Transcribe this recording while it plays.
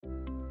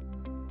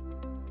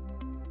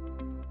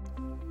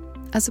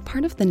As a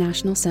part of the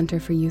National Center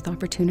for Youth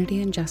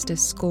Opportunity and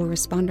Justice School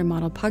Responder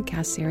Model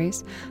podcast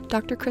series,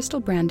 Dr.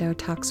 Crystal Brando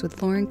talks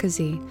with Lauren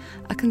Kazee,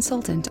 a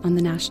consultant on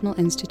the National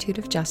Institute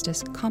of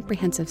Justice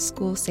Comprehensive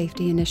School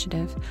Safety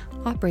Initiative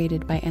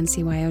operated by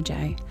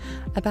NCYOJ,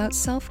 about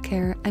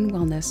self-care and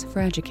wellness for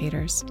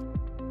educators.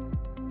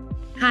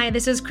 Hi,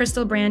 this is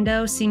Crystal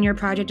Brando, Senior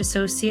Project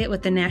Associate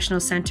with the National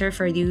Center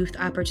for Youth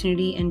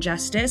Opportunity and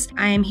Justice.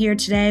 I am here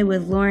today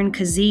with Lauren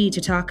Kazee to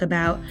talk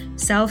about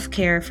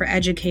self-care for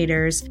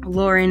educators.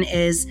 Lauren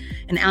is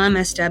an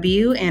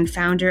LMSW and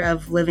founder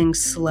of Living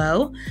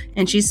Slow,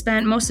 and she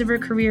spent most of her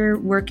career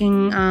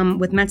working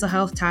with mental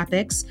health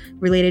topics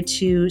related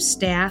to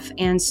staff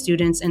and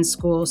students in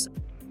schools.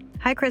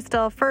 Hi,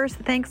 Crystal. First,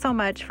 thanks so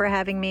much for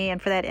having me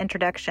and for that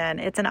introduction.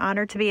 It's an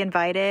honor to be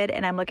invited,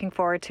 and I'm looking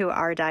forward to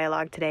our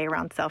dialogue today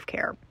around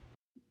self-care.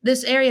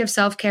 This area of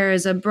self-care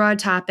is a broad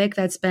topic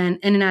that's been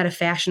in and out of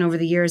fashion over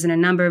the years in a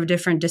number of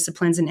different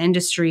disciplines and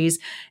industries.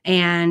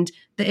 And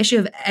the issue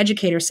of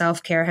educator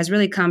self-care has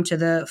really come to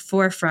the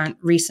forefront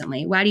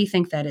recently. Why do you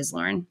think that is,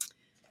 Lauren?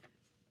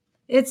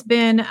 It's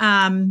been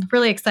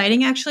really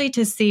exciting, actually,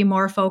 to see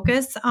more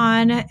focus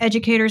on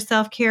educator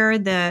self-care.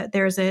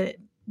 There's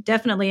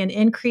definitely an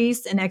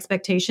increase in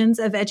expectations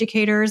of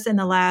educators in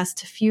the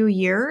last few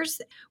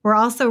years. We're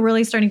also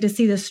really starting to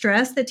see the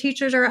stress that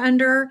teachers are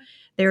under.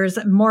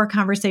 There's more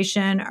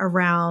conversation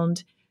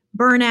around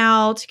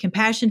burnout,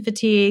 compassion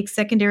fatigue,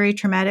 secondary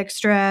traumatic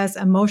stress,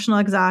 emotional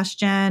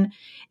exhaustion.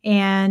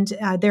 And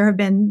there have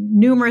been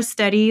numerous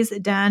studies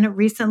done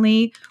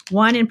recently.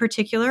 One in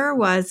particular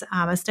was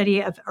a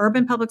study of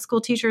urban public school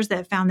teachers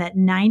that found that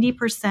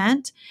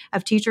 90%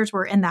 of teachers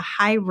were in the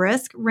high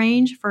risk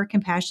range for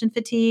compassion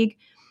fatigue.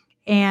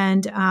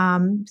 And,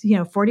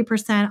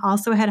 40%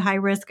 also had high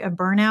risk of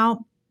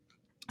burnout.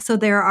 So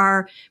there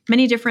are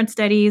many different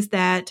studies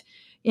that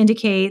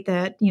indicate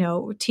that,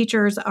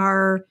 teachers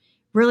are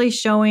really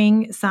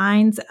showing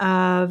signs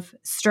of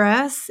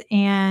stress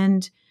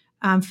and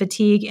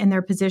fatigue in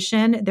their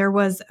position. There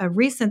was a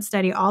recent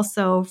study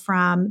also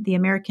from the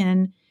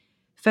American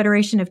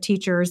Federation of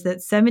Teachers that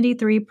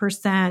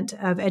 73%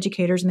 of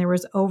educators, and there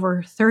was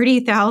over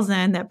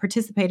 30,000 that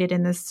participated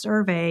in this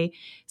survey,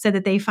 said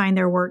that they find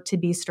their work to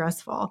be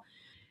stressful.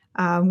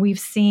 We've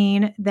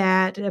seen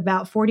that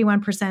about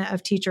 41%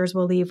 of teachers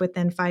will leave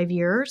within 5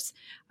 years.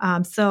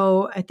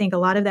 So I think a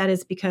lot of that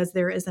is because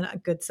there isn't a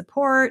good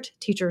support.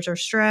 Teachers are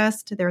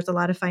stressed. There's a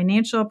lot of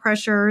financial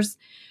pressures.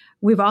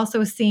 We've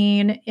also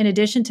seen, in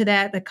addition to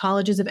that, the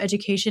colleges of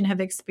education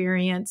have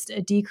experienced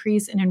a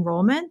decrease in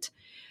enrollment.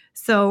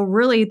 So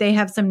really, they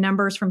have some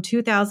numbers from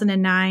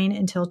 2009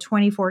 until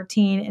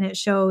 2014, and it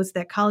shows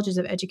that colleges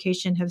of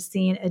education have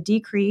seen a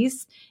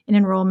decrease in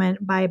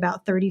enrollment by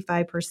about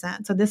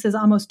 35%. So this is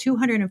almost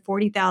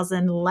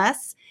 240,000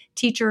 less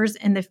teachers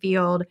in the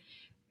field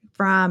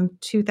from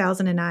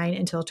 2009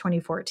 until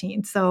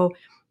 2014. So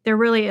there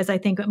really is, I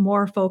think,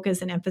 more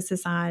focus and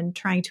emphasis on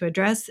trying to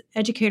address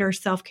educator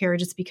self-care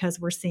just because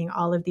we're seeing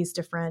all of these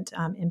different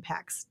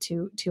impacts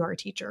to our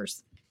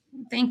teachers.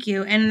 Thank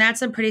you. And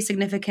that's a pretty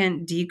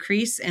significant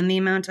decrease in the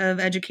amount of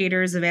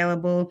educators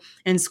available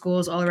in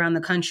schools all around the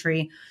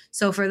country.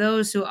 So for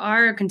those who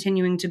are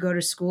continuing to go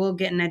to school,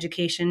 get an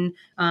education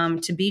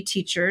to be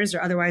teachers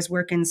or otherwise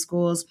work in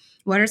schools,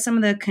 what are some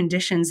of the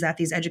conditions that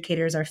these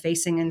educators are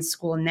facing in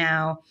school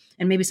now,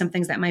 and maybe some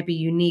things that might be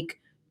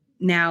unique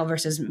now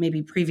versus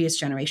maybe previous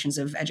generations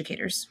of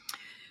educators?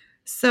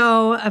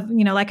 So,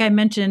 like I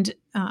mentioned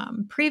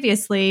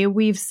previously,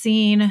 we've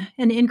seen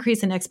an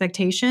increase in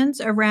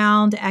expectations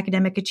around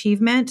academic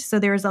achievement. So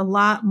there's a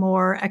lot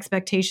more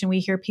expectation. We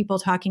hear people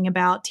talking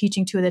about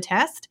teaching to the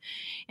test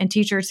and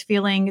teachers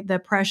feeling the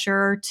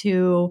pressure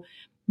to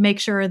make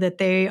sure that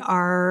they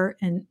are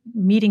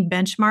meeting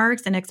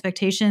benchmarks and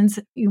expectations.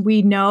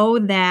 We know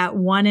that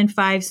 1 in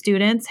 5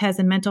 students has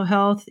a mental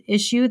health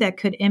issue that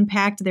could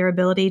impact their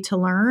ability to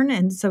learn.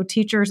 And so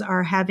teachers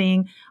are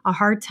having a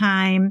hard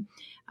time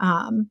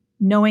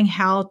knowing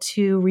how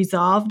to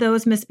resolve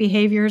those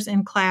misbehaviors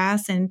in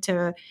class and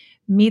to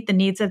meet the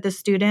needs of the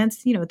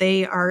students.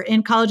 They are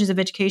in colleges of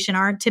education,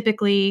 aren't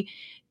typically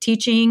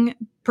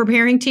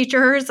preparing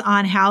teachers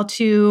on how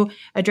to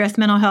address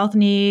mental health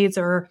needs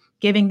or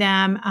giving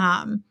them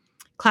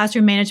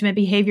classroom management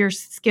behavior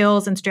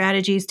skills and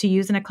strategies to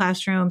use in a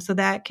classroom. So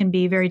that can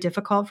be very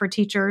difficult for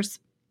teachers.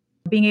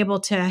 Being able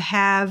to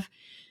have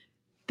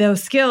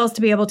those skills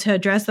to be able to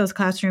address those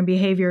classroom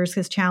behaviors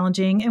is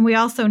challenging. And we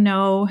also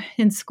know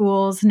in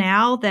schools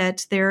now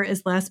that there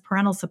is less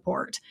parental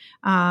support.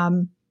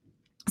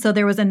 So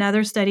there was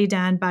another study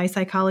done by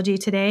Psychology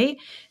Today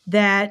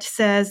that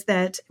says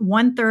that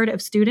 1/3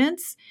 of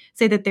students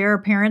say that their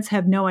parents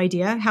have no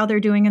idea how they're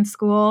doing in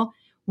school.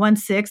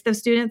 1/6 of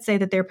students say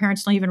that their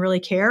parents don't even really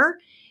care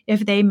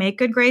if they make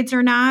good grades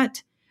or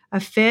not.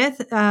 1/5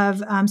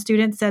 of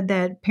students said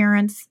that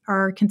parents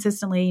are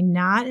consistently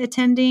not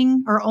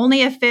attending, or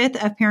only 1/5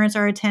 of parents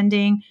are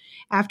attending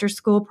after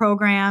school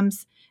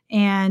programs.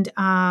 And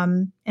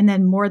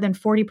then more than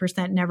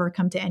 40% never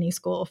come to any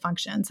school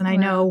functions. And I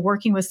know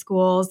working with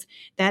schools,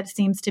 that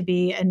seems to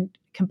be a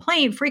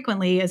complaint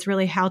frequently is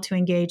really how to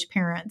engage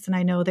parents. And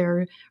I know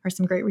there are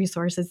some great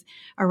resources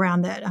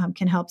around that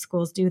can help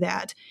schools do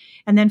that.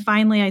 And then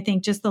finally, I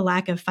think just the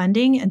lack of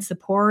funding and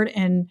support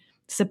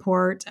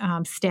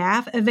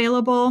staff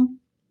available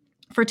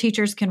for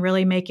teachers can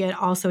really make it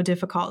also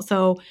difficult.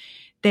 So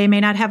they may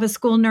not have a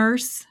school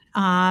nurse.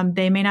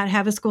 They may not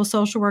have a school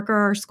social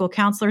worker or school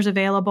counselors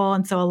available.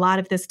 And so a lot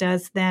of this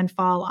does then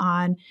fall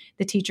on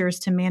the teachers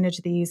to manage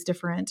these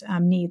different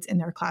needs in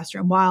their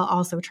classroom while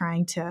also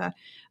trying to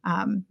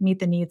meet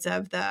the needs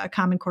of the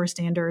Common Core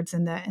standards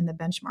and the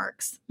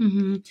benchmarks.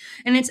 Mm-hmm.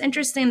 And it's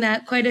interesting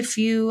that quite a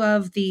few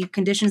of the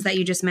conditions that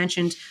you just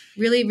mentioned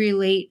really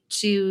relate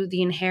to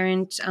the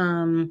inherent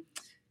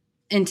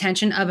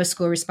intention of a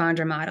school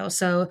responder model.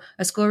 So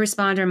a school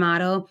responder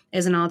model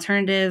is an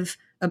alternative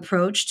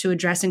approach to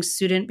addressing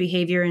student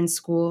behavior in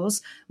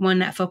schools, one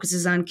that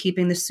focuses on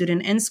keeping the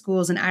student in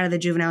schools and out of the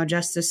juvenile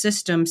justice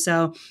system.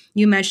 So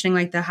you mentioning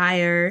like the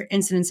higher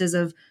incidences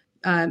of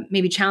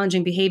maybe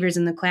challenging behaviors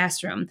in the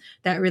classroom,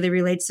 that really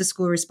relates to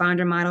school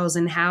responder models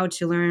and how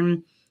to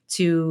learn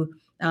to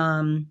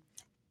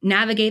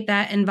navigate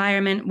that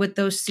environment with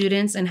those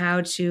students and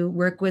how to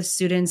work with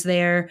students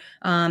there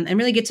and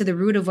really get to the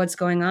root of what's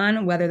going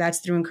on, whether that's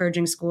through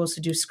encouraging schools to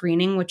do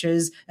screening, which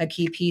is a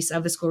key piece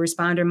of the school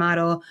responder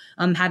model,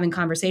 having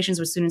conversations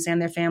with students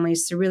and their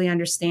families to really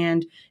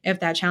understand if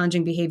that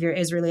challenging behavior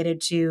is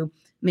related to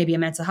maybe a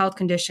mental health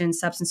condition,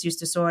 substance use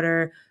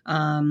disorder,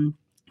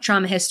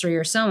 trauma history,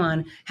 or so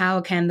on.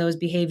 How can those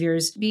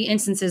behaviors be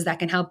instances that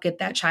can help get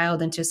that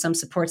child into some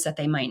supports that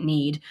they might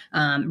need,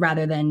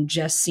 rather than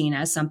just seen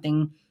as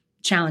something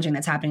challenging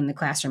that's happening in the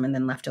classroom and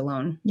then left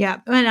alone. Yeah.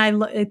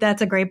 And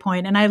that's a great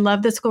point. And I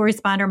love the school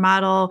responder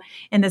model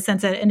in the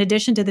sense that in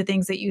addition to the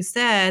things that you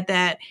said,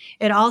 that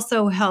it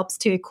also helps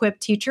to equip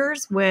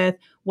teachers with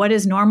what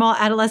is normal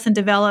adolescent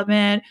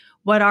development,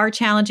 what are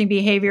challenging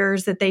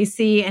behaviors that they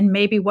see, and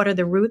maybe what are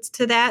the roots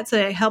to that. So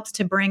it helps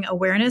to bring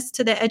awareness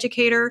to the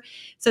educator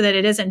so that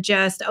it isn't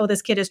just, oh,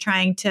 this kid is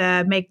trying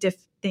to make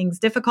things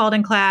difficult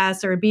in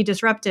class or be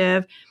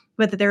disruptive,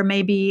 but that there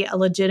may be a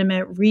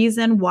legitimate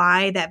reason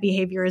why that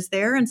behavior is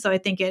there. And so I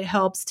think it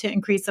helps to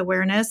increase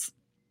awareness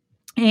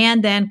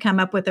and then come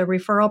up with a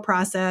referral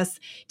process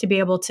to be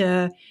able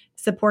to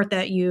support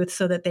that youth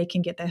so that they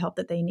can get the help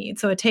that they need.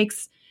 So it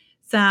takes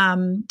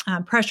some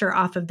pressure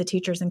off of the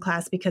teachers in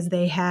class because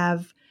they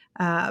have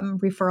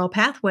referral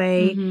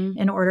pathway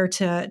in order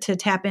to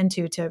tap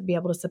into to be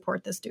able to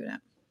support the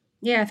student.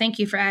 Yeah, thank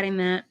you for adding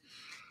that.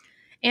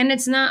 And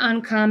it's not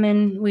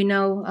uncommon, we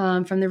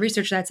know from the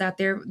research that's out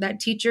there, that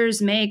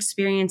teachers may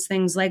experience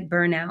things like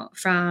burnout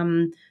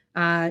from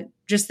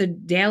just the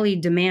daily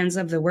demands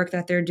of the work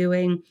that they're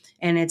doing.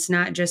 And it's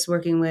not just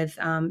working with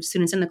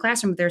students in the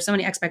classroom, but there are so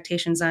many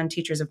expectations on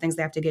teachers of things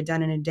they have to get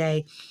done in a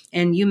day.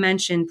 And you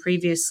mentioned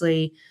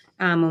previously,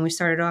 when we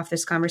started off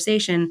this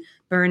conversation,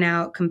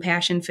 burnout,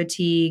 compassion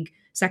fatigue,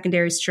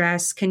 secondary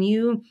stress. Can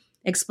you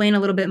explain a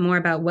little bit more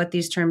about what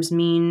these terms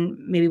mean,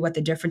 maybe what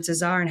the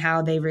differences are and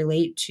how they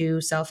relate to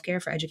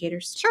self-care for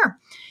educators? Sure.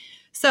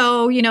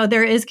 So,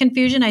 there is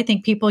confusion. I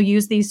think people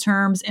use these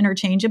terms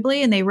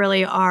interchangeably, and they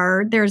really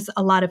are. There's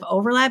a lot of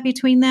overlap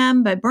between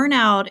them, but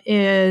burnout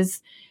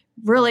is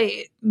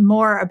really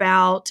more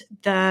about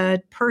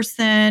the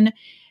person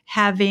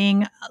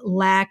having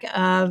lack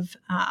of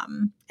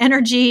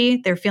energy.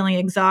 They're feeling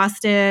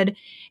exhausted,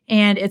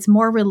 and it's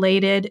more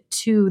related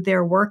to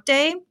their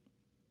workday.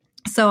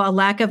 So a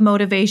lack of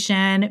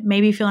motivation,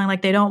 maybe feeling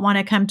like they don't want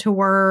to come to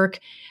work,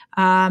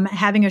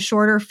 having a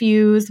shorter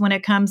fuse when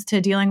it comes to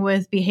dealing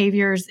with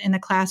behaviors in the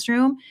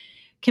classroom.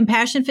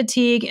 Compassion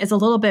fatigue is a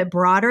little bit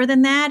broader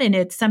than that, and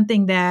it's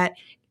something that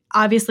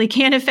obviously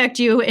can affect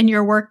you in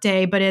your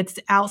workday, but it's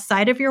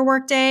outside of your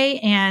workday.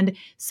 And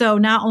so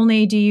not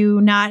only do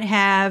you not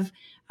have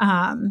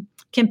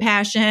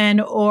compassion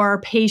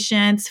or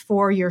patience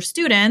for your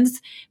students,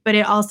 but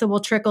it also will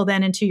trickle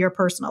then into your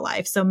personal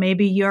life. So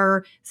maybe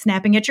you're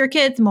snapping at your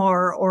kids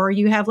more, or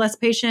you have less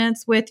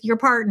patience with your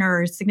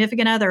partner,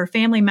 significant other,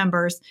 family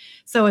members.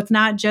 So it's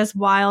not just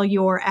while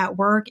you're at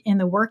work in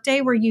the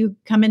workday where you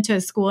come into a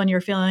school and you're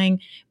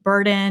feeling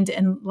burdened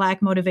and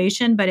lack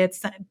motivation, but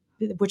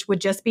which would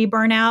just be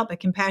burnout. But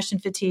compassion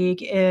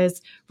fatigue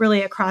is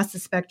really across the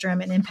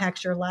spectrum and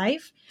impacts your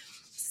life.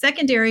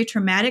 Secondary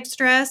traumatic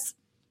stress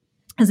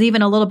is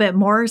even a little bit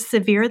more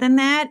severe than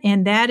that.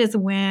 And that is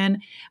when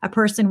a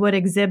person would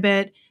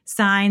exhibit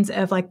signs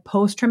of like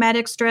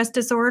post-traumatic stress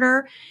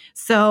disorder.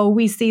 So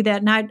we see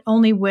that not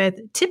only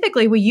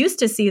typically we used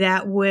to see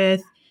that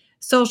with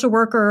social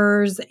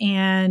workers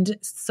and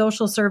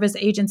social service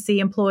agency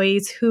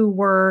employees who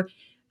were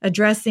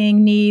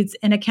addressing needs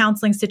in a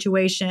counseling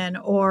situation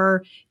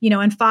or,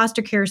 in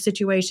foster care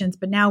situations.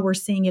 But now we're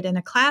seeing it in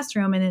a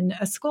classroom and in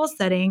a school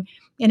setting.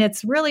 And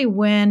it's really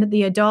when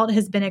the adult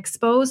has been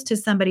exposed to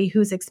somebody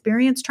who's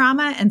experienced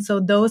trauma. And so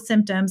those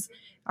symptoms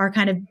are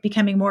kind of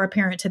becoming more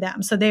apparent to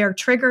them. So they are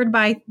triggered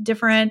by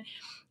different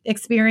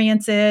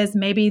experiences.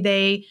 Maybe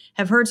they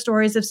have heard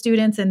stories of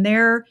students in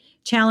their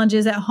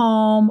challenges at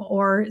home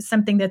or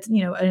something that's,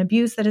 an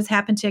abuse that has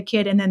happened to a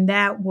kid. And then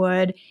that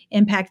would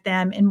impact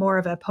them in more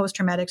of a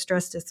post-traumatic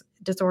stress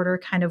disorder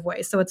kind of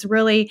way. So it's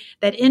really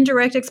that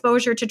indirect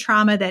exposure to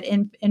trauma that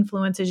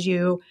influences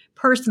you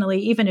personally,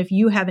 even if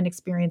you haven't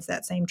experienced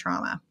that same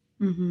trauma.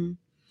 Mm-hmm.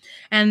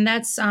 And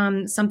that's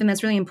something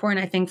that's really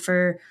important, I think,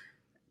 for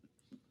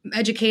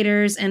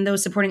educators and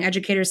those supporting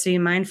educators to be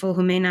mindful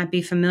who may not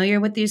be familiar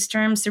with these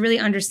terms, to really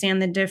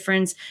understand the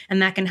difference. And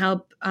that can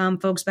help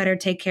folks better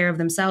take care of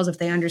themselves if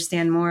they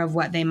understand more of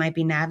what they might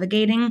be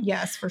navigating.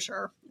 Yes, for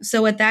sure.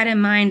 So with that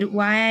in mind,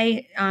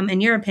 why,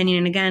 in your opinion,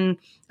 and again,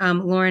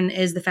 Lauren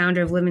is the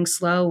founder of Living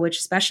Slow,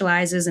 which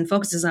specializes and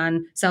focuses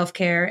on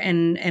self-care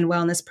and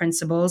wellness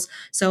principles.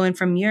 So, and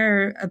from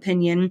your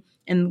opinion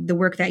and the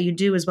work that you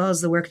do, as well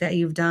as the work that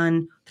you've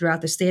done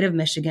throughout the state of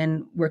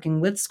Michigan, working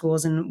with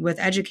schools and with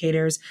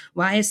educators,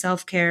 why is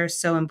self-care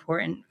so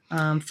important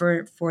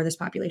for this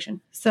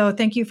population? So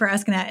thank you for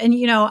asking that. And,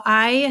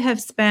 I have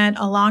spent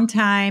a long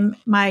time,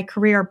 my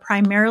career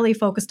primarily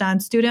focused on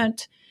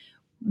student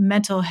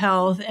mental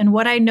health. And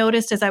what I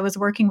noticed as I was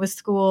working with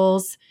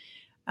schools,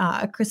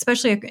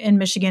 especially in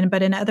Michigan,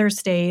 but in other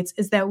states,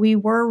 is that we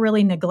were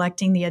really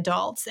neglecting the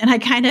adults. And I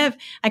kind of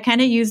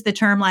use the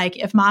term like,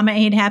 if mama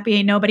ain't happy,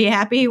 ain't nobody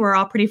happy. We're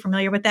all pretty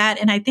familiar with that.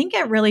 And I think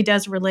it really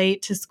does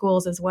relate to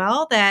schools as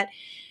well, that,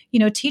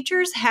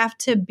 teachers have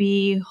to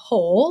be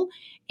whole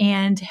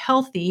and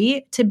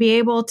healthy to be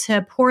able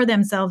to pour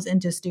themselves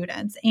into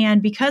students.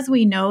 And because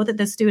we know that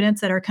the students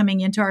that are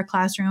coming into our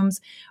classrooms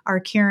are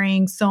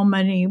carrying so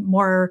many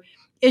more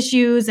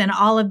issues and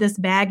all of this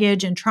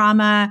baggage and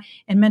trauma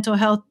and mental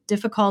health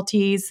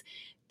difficulties,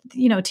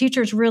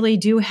 teachers really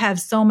do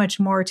have so much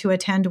more to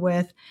attend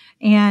with.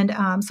 And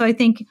so I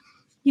think,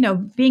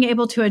 being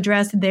able to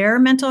address their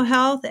mental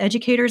health,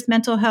 educators'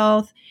 mental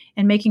health,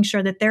 and making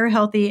sure that they're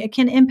healthy, it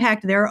can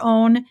impact their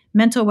own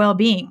mental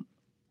well-being.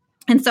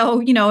 And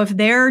so, if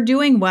they're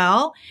doing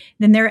well,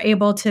 then they're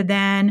able to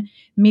then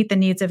meet the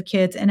needs of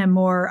kids in a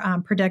more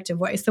productive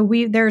way. So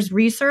there's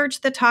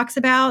research that talks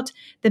about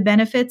the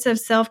benefits of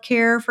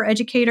self-care for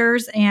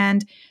educators,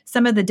 and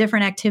some of the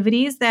different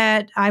activities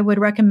that I would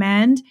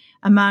recommend,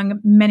 among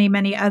many,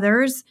 many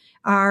others,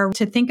 are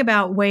to think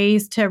about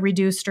ways to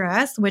reduce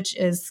stress, which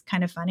is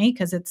kind of funny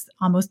because it's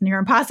almost near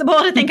impossible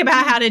to think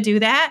about how to do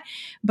that.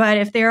 But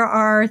if there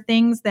are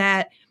things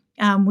that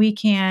we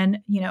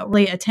can,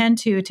 really attend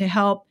to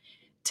help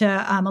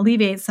to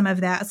alleviate some of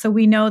that. So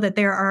we know that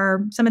there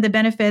are some of the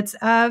benefits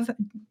of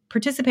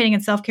participating in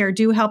self-care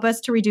do help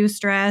us to reduce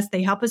stress.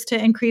 They help us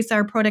to increase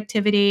our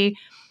productivity.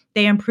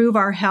 They improve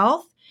our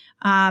health.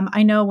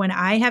 I know when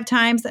I have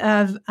times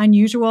of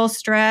unusual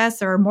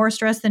stress or more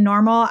stress than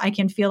normal, I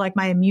can feel like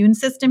my immune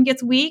system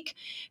gets weak.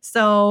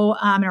 So,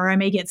 or I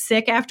may get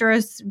sick after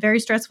a very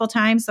stressful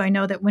time. So I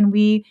know that when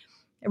we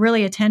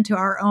really attend to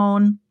our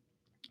own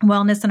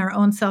wellness and our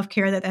own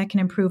self-care, that can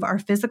improve our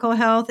physical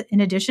health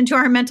in addition to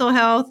our mental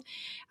health.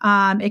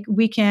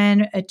 We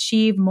can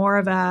achieve more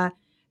of a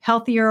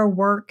healthier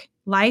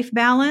work-life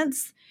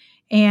balance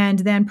and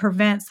then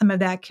prevent some of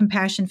that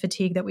compassion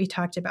fatigue that we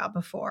talked about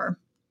before.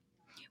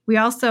 We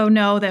also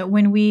know that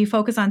when we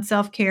focus on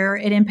self-care,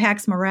 it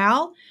impacts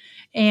morale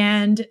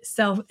and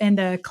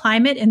the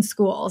climate in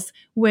schools,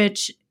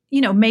 which,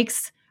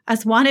 makes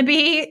us want to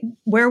be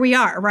where we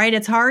are, right?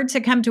 It's hard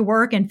to come to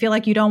work and feel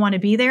like you don't want to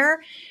be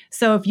there.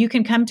 So if you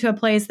can come to a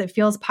place that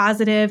feels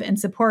positive and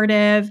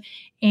supportive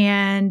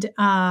and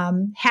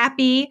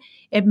happy,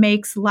 it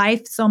makes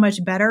life so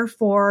much better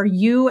for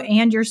you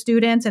and your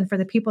students and for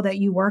the people that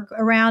you work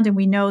around. And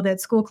we know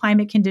that school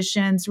climate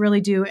conditions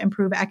really do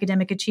improve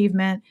academic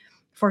achievement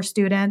for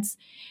students.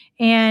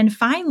 And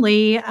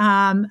finally,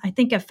 I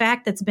think a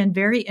fact that's been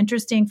very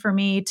interesting for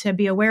me to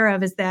be aware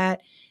of is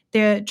that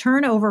the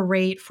turnover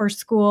rate for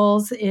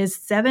schools is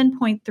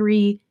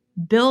 $7.3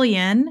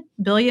 billion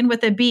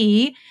with a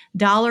B,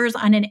 dollars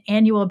on an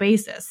annual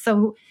basis.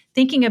 So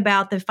thinking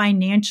about the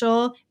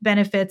financial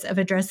benefits of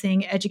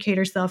addressing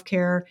educator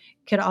self-care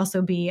could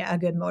also be a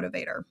good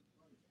motivator.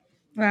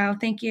 Wow,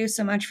 thank you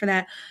so much for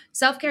that.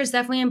 Self-care is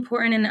definitely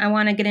important, and I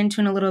want to get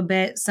into in a little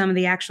bit some of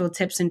the actual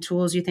tips and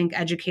tools you think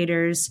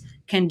educators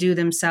can do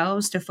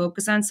themselves to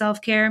focus on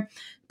self-care.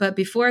 But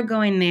before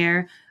going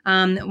there,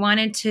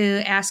 wanted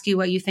to ask you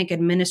what you think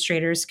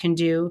administrators can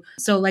do.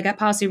 So like at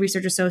Policy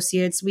Research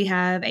Associates, we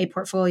have a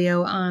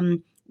portfolio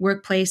on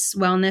workplace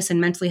wellness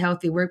and mentally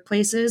healthy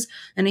workplaces.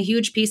 And a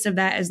huge piece of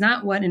that is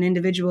not what an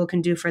individual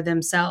can do for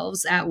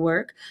themselves at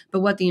work, but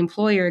what the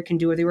employer can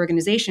do or the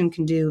organization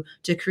can do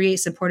to create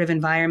supportive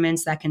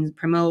environments that can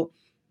promote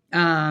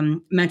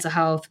mental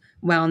health,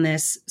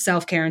 wellness,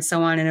 self-care, and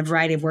so on in a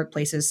variety of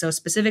workplaces. So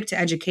specific to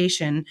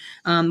education,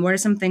 what are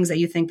some things that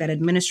you think that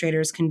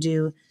administrators can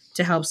do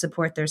to help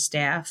support their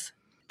staff?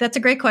 That's a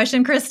great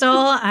question, Crystal.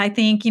 I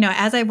think,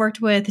 as I've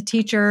worked with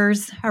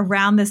teachers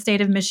around the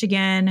state of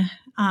Michigan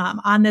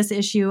on this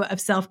issue of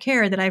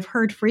self-care, that I've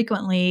heard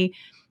frequently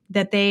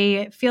that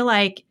they feel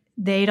like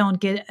they don't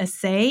get a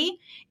say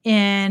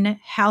in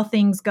how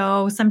things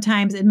go.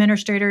 Sometimes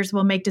administrators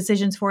will make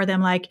decisions for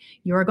them, like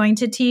you're going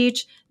to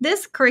teach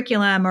this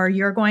curriculum, or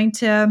you're going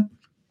to,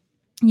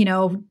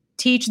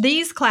 teach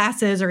these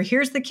classes, or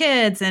here's the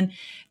kids. And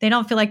they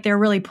don't feel like they're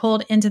really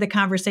pulled into the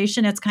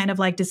conversation. It's kind of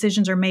like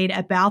decisions are made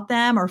about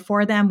them or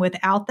for them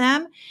without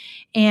them.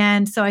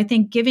 And so I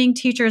think giving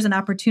teachers an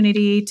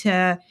opportunity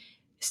to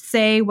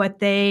say what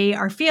they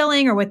are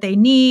feeling or what they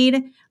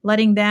need,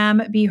 letting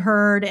them be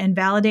heard and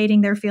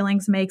validating their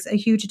feelings makes a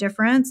huge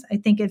difference. I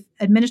think if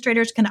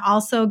administrators can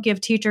also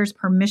give teachers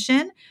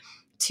permission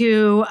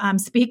to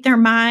speak their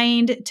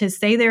mind, to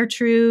say their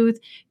truth,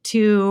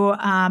 to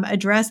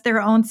address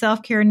their own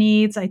self-care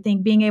needs. I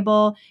think being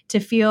able to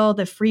feel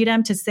the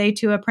freedom to say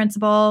to a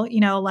principal,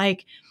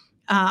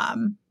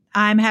 I'm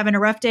having a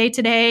rough day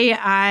today.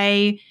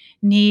 I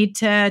need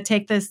to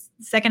take this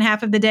second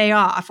half of the day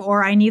off,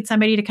 or I need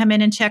somebody to come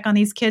in and check on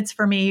these kids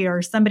for me,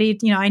 or somebody,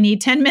 I need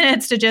 10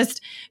 minutes to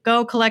just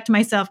go collect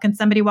myself. Can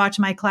somebody watch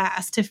my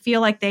class? To feel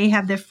like they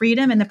have the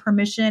freedom and the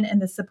permission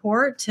and the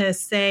support to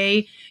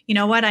say, you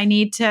know what, I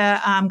need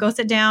to go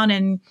sit down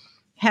and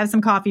have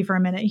some coffee for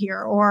a minute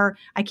here, or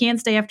I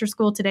can't stay after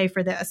school today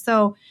for this.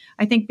 So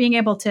I think being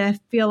able to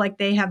feel like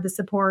they have the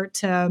support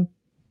to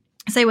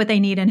say what they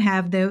need and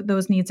have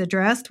those needs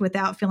addressed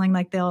without feeling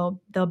like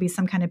there'll be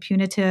some kind of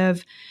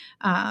punitive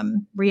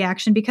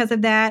reaction because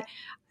of that.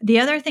 The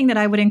other thing that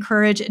I would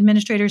encourage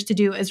administrators to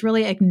do is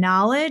really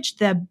acknowledge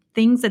the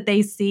things that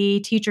they see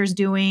teachers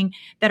doing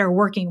that are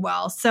working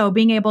well. So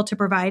being able to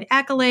provide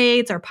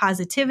accolades or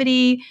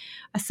positivity,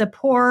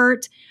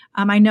 support.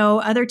 I know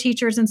other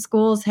teachers in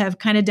schools have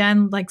kind of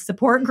done like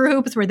support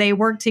groups where they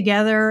work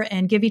together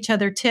and give each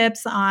other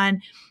tips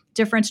on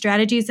different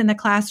strategies in the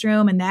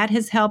classroom, and that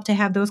has helped to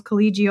have those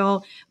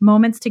collegial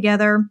moments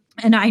together.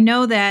 And I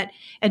know that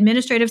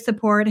administrative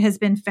support has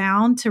been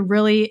found to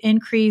really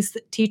increase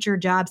teacher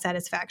job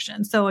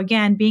satisfaction. So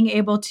again, being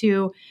able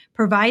to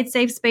provide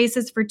safe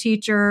spaces for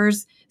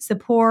teachers,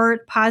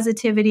 support,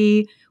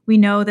 positivity, we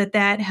know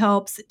that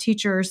helps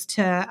teachers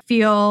to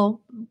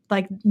feel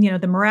like,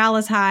 the morale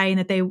is high and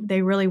that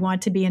they really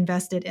want to be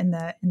invested in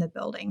the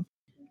building.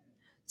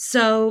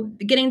 So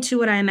getting to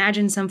what I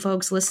imagine some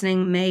folks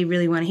listening may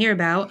really want to hear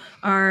about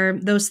are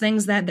those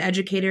things that the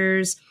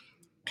educators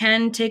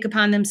can take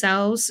upon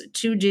themselves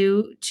to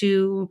do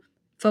to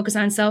focus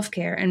on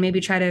self-care and maybe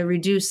try to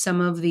reduce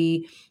some of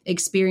the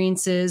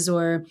experiences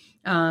or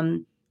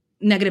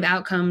negative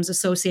outcomes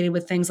associated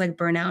with things like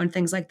burnout and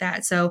things like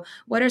that. So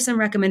what are some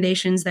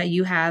recommendations that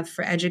you have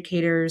for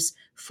educators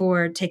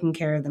for taking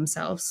care of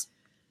themselves?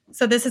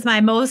 So this is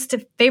my most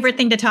favorite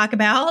thing to talk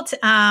about.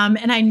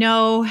 And I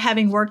know,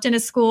 having worked in a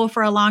school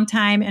for a long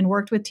time and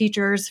worked with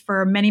teachers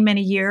for many,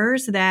 many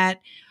years,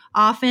 that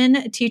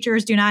often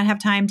teachers do not have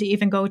time to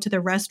even go to the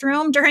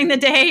restroom during the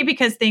day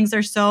because things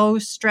are so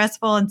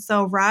stressful and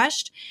so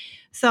rushed.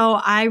 So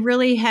I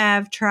really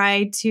have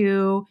tried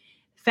to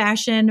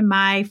fashion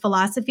my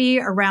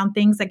philosophy around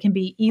things that can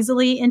be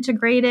easily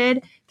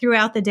integrated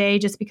throughout the day,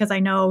 just because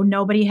I know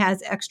nobody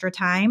has extra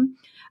time.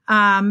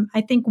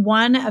 I think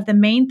one of the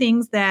main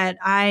things that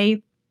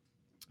I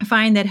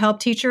find that help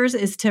teachers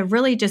is to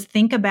really just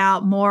think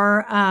about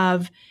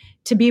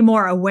to be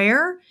more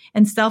aware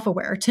and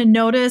self-aware, to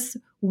notice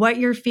what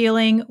you're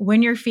feeling,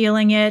 when you're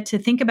feeling it, to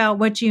think about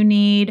what you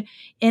need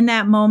in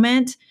that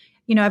moment.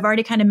 I've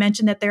already kind of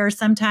mentioned that there are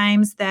some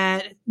times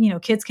that,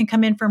 kids can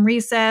come in from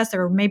recess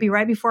or maybe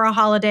right before a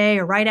holiday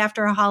or right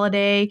after a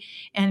holiday,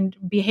 and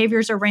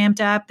behaviors are ramped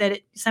up,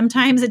 that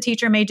sometimes a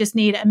teacher may just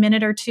need a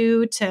minute or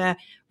two to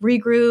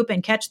regroup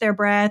and catch their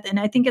breath. And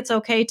I think it's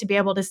okay to be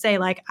able to say,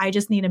 like, I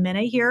just need a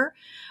minute here.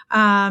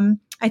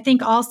 I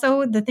think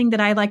also the thing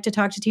that I like to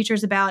talk to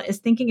teachers about is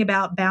thinking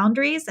about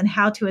boundaries and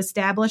how to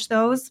establish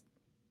those.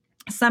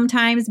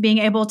 Sometimes being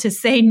able to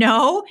say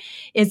no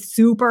is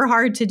super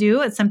hard to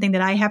do. It's something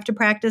that I have to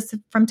practice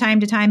from time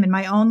to time in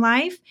my own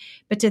life,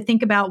 but to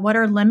think about what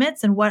are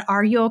limits and what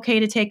are you okay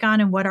to take on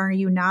and what are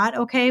you not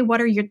okay?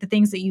 What are the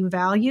things that you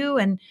value,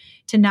 and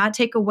to not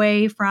take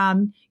away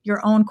from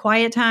your own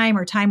quiet time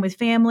or time with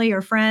family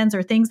or friends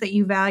or things that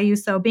you value.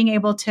 So being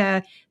able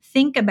to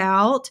think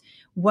about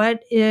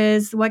what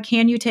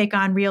can you take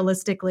on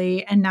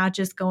realistically, and not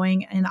just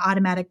going in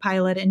automatic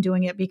pilot and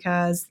doing it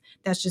because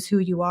that's just who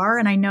you are.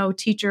 And I know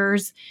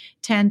teachers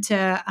tend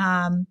to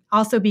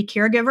also be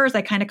caregivers.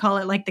 I kind of call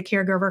it like the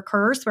caregiver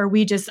curse, where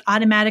we just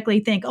automatically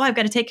think, oh, I've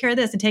got to take care of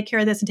this and take care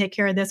of this and take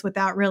care of this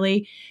without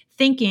really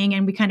thinking.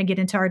 And we kind of get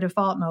into our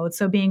default mode.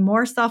 So being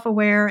more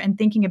self-aware and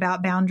thinking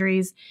about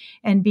boundaries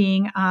and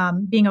being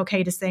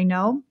okay to say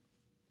no.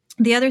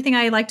 The other thing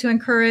I like to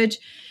encourage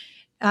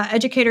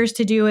educators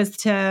to do is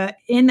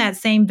in that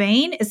same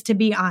vein, is to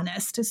be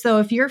honest. So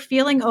if you're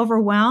feeling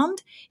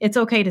overwhelmed, it's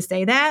okay to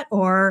say that,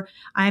 or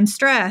I'm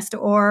stressed,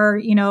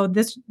 or,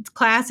 this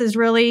class is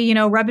really,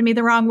 rubbing me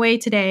the wrong way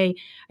today.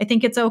 I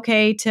think it's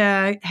okay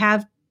to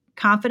have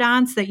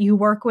confidants that you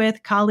work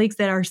with, colleagues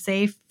that are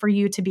safe for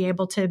you to be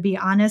able to be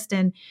honest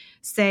and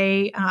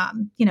say,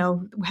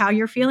 how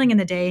you're feeling in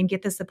the day and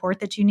get the support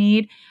that you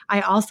need.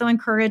 I also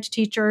encourage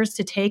teachers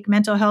to take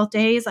mental health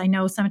days. I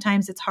know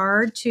sometimes it's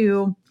hard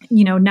to,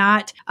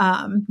 not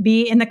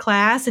be in the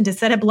class and to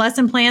set up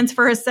lesson plans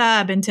for a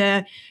sub and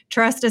to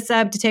trust a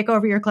sub to take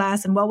over your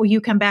class and what will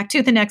you come back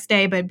to the next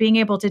day. But being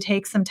able to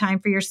take some time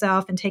for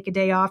yourself and take a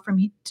day off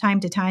from time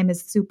to time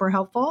is super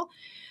helpful.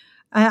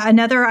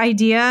 Another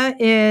idea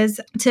is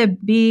to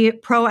be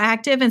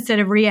proactive instead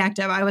of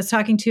reactive. I was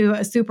talking to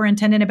a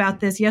superintendent about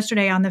this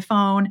yesterday on the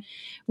phone.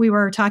 We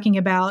were talking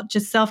about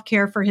just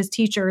self-care for his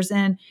teachers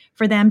and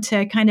for them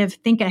to kind of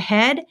think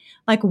ahead,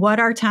 like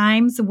what are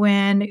times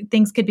when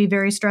things could be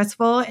very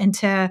stressful, and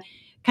to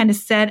kind of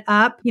set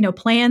up,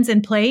 plans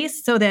in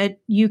place so that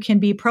you can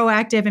be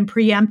proactive and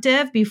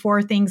preemptive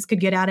before things could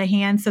get out of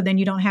hand. So then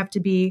you don't have to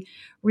be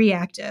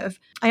reactive.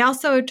 I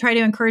also try to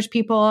encourage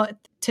people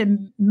to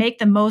make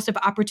the most of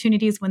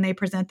opportunities when they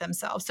present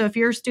themselves. So if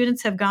your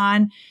students have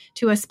gone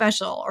to a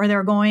special or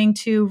they're going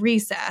to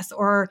recess,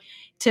 or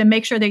to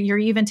make sure that you're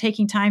even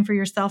taking time for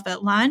yourself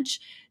at lunch,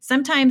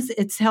 sometimes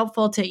it's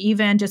helpful to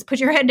even just put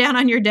your head down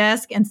on your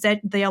desk and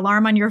set the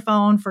alarm on your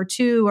phone for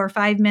 2 or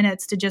 5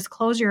 minutes to just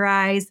close your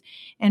eyes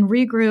and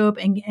regroup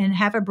and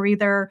have a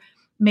breather.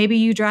 Maybe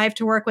you drive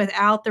to work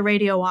without the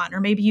radio on,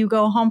 or maybe you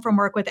go home from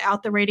work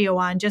without the radio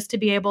on, just to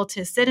be able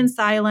to sit in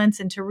silence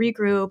and to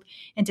regroup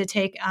and to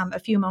take a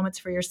few moments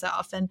for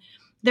yourself. And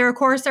there, of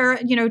course, are,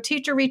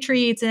 teacher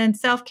retreats and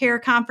self-care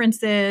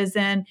conferences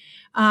and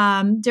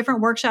different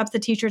workshops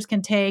that teachers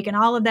can take. And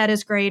all of that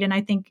is great. And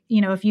I think,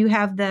 if you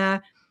have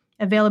the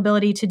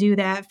availability to do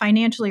that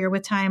financially or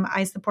with time,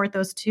 I support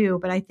those too.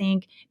 But I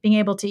think being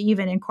able to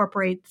even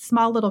incorporate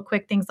small little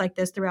quick things like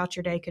this throughout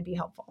your day could be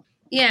helpful.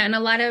 Yeah. And a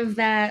lot of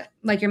that,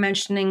 like you're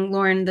mentioning,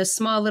 Lauren, the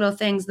small little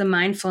things, the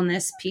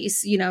mindfulness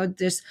piece,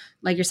 just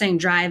like you're saying,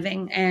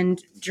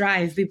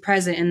 be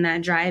present in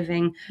that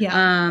driving.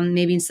 Yeah.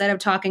 Maybe instead of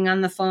talking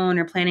on the phone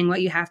or planning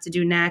what you have to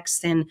do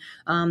next. And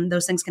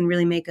those things can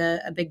really make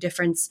a big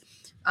difference.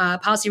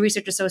 Policy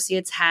Research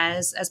Associates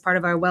has, as part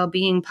of our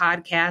well-being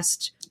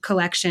podcast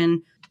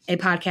collection, a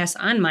podcast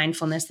on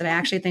mindfulness that I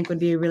actually think would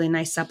be a really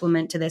nice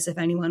supplement to this if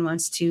anyone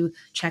wants to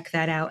check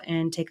that out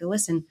and take a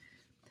listen.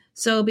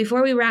 So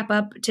before we wrap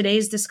up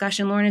today's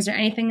discussion, Lauren, is there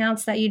anything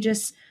else that you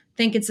just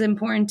think it's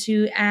important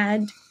to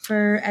add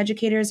for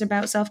educators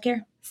about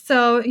self-care?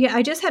 So,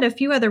 I just had a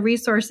few other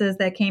resources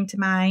that came to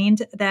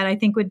mind that I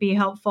think would be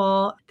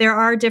helpful. There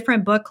are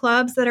different book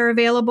clubs that are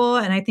available,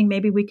 and I think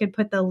maybe we could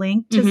put the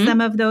link to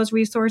some of those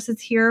resources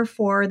here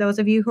for those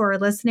of you who are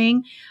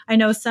listening. I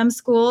know some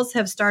schools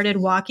have started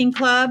walking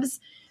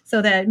clubs,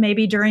 so that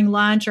maybe during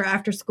lunch or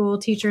after school,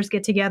 teachers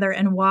get together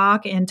and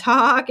walk and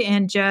talk.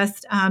 And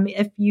just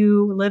if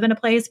you live in a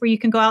place where you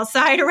can go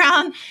outside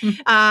around,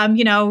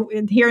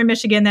 here in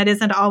Michigan, that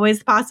isn't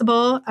always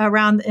possible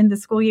around in the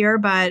school year.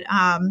 But,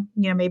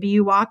 maybe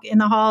you walk in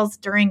the halls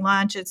during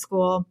lunch at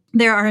school.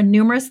 There are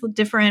numerous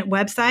different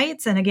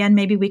websites. And again,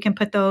 maybe we can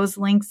put those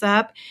links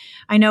up.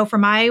 I know for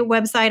my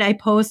website, I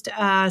post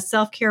a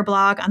self-care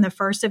blog on the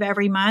first of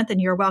every month,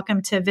 and you're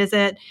welcome to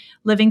visit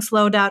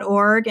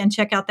livingslow.org and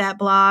check out that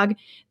blog.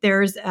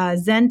 There's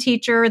Zen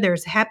Teacher,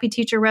 there's Happy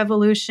Teacher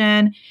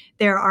Revolution.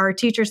 There are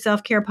teacher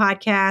self-care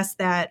podcasts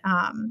that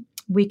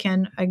we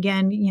can,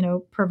 again,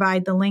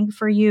 provide the link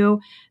for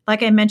you.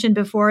 Like I mentioned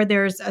before,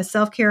 there's a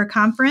self-care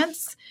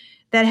conference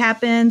that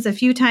happens a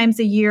few times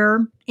a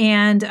year.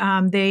 And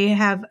they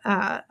have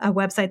a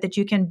website that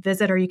you can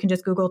visit, or you can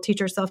just Google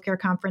Teacher Self-Care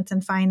Conference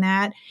and find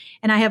that.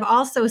 And I have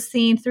also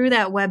seen through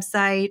that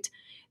website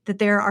that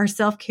there are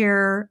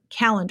self-care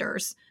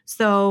calendars.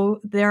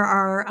 So there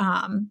are,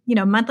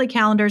 monthly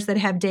calendars that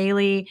have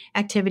daily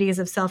activities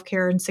of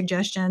self-care and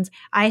suggestions.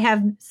 I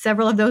have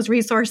several of those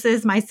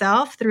resources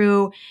myself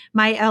through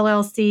my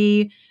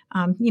LLC.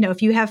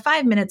 If you have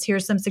 5 minutes,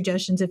 here's some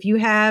suggestions. If you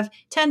have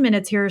 10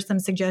 minutes, here are some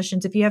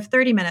suggestions. If you have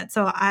 30 minutes.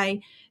 So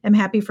I am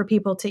happy for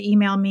people to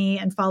email me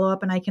and follow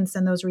up, and I can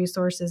send those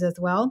resources as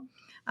well.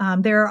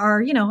 There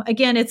are,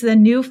 again, it's a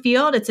new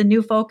field. It's a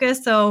new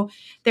focus. So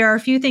there are a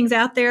few things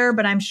out there,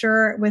 but I'm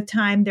sure with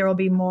time, there will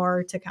be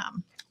more to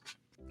come.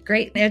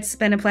 Great. It's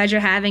been a pleasure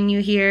having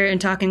you here and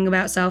talking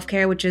about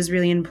self-care, which is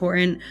really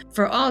important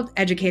for all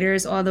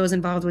educators, all those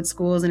involved with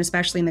schools, and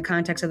especially in the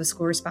context of the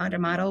school responder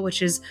model,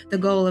 which is the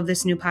goal of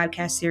this new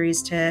podcast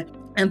series, to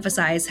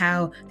emphasize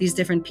how these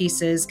different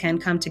pieces can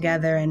come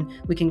together and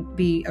we can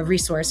be a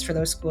resource for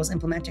those schools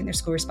implementing their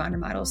school responder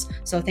models.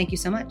 So thank you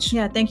so much.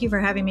 Yeah, thank you for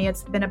having me.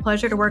 It's been a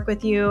pleasure to work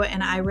with you,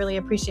 and I really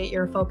appreciate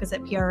your focus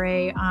at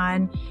PRA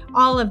on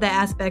all of the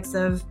aspects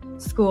of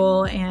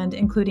school and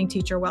including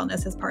teacher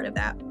wellness as part of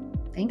that.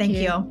 Thank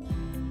you.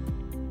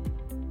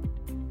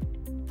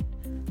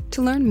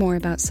 To learn more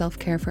about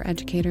self-care for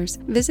educators,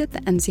 visit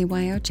the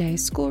NCYOJ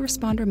School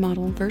Responder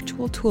Model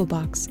Virtual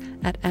Toolbox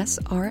at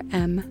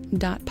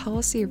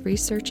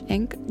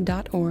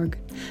srm.policyresearchinc.org.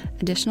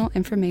 Additional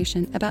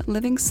information about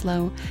Living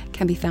Slow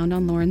can be found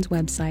on Lauren's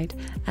website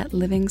at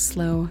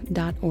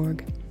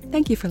livingslow.org.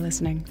 Thank you for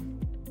listening.